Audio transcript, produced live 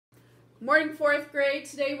Morning, fourth grade.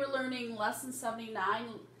 Today we're learning lesson 79,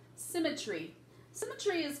 symmetry.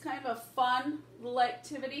 Symmetry is kind of a fun little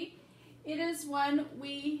activity. It is when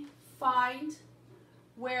we find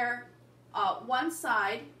where one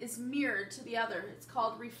side is mirrored to the other. It's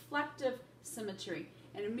called reflective symmetry.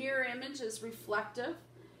 And a mirror image is reflective.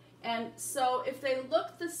 And so if they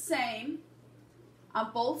look the same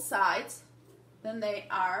on both sides, then they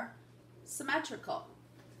are symmetrical.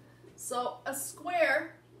 So a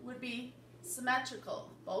square would be symmetrical.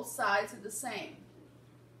 Both sides are the same.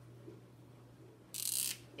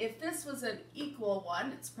 If this was an equal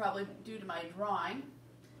one, it's probably due to my drawing.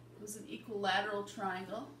 If it was an equilateral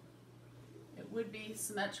triangle, it would be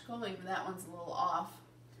symmetrical. Even that one's a little off.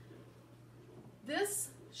 This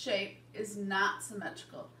shape is not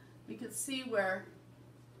symmetrical. You could see where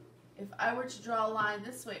if I were to draw a line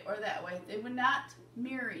this way or that way, they would not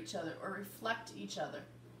mirror each other or reflect each other.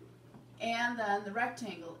 And then the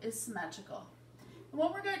rectangle is symmetrical. And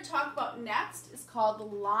what we're going to talk about next is called the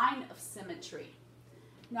line of symmetry.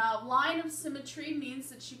 Now, line of symmetry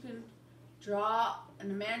means that you can draw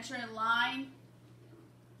an imaginary line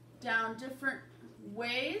down different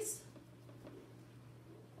ways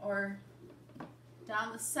or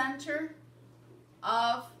down the center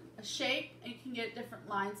of a shape, and you can get different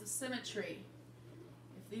lines of symmetry.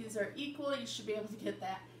 If these are equal, you should be able to get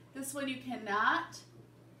that. This one you cannot.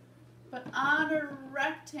 But on a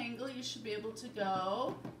rectangle, you should be able to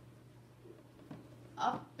go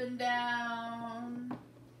up and down,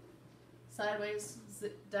 sideways,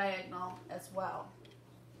 diagonal as well.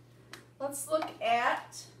 Let's look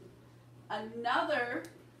at another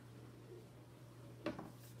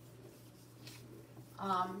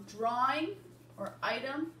drawing or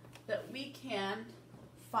item that we can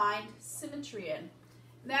find symmetry in.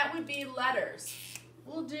 And that would be letters.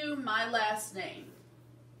 We'll do my last name.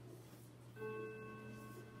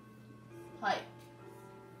 Pike.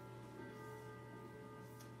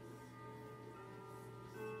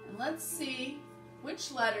 And let's see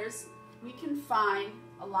which letters we can find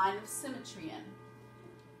a line of symmetry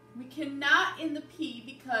in. We cannot in the P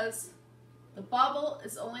because the bubble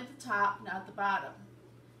is only at the top, not the bottom.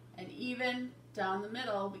 And even down the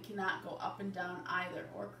middle, we cannot go up and down either,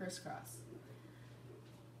 or crisscross.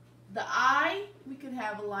 The I, we could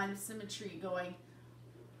have a line of symmetry going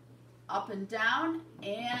up and down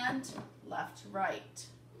and left to right.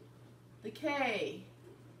 The K,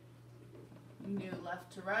 we knew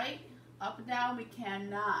left to right. Up and down, we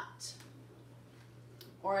cannot.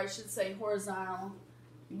 Or I should say horizontal,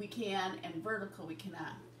 we can, and vertical, we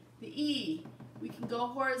cannot. The E, we can go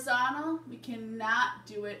horizontal, we cannot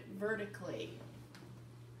do it vertically.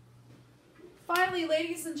 Finally,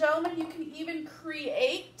 ladies and gentlemen, you can even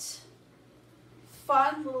create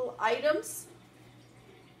fun little items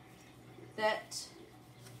that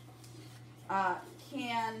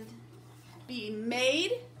can be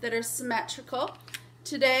made that are symmetrical.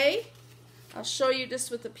 Today, I'll show you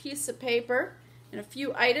just with a piece of paper and a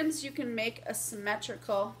few items you can make a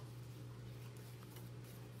symmetrical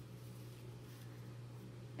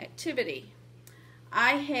activity.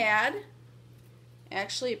 I had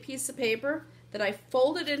actually a piece of paper that I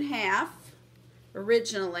folded in half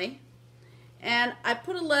originally, and I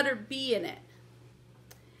put a letter B in it.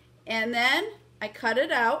 And then I cut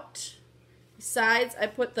it out. Besides, I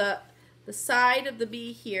put the side of the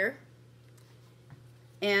B here.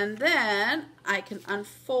 And then I can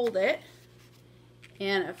unfold it.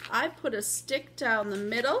 And if I put a stick down the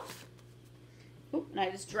middle, oop, and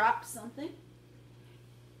I just dropped something.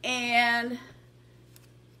 And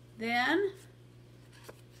then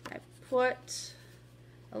I put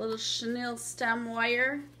a little chenille stem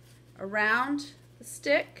wire around the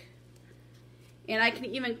stick. And I can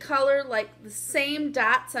even color like the same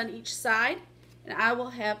dots on each side, and I will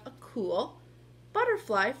have a cool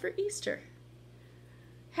butterfly for Easter.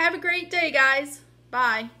 Have a great day, guys.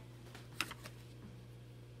 Bye.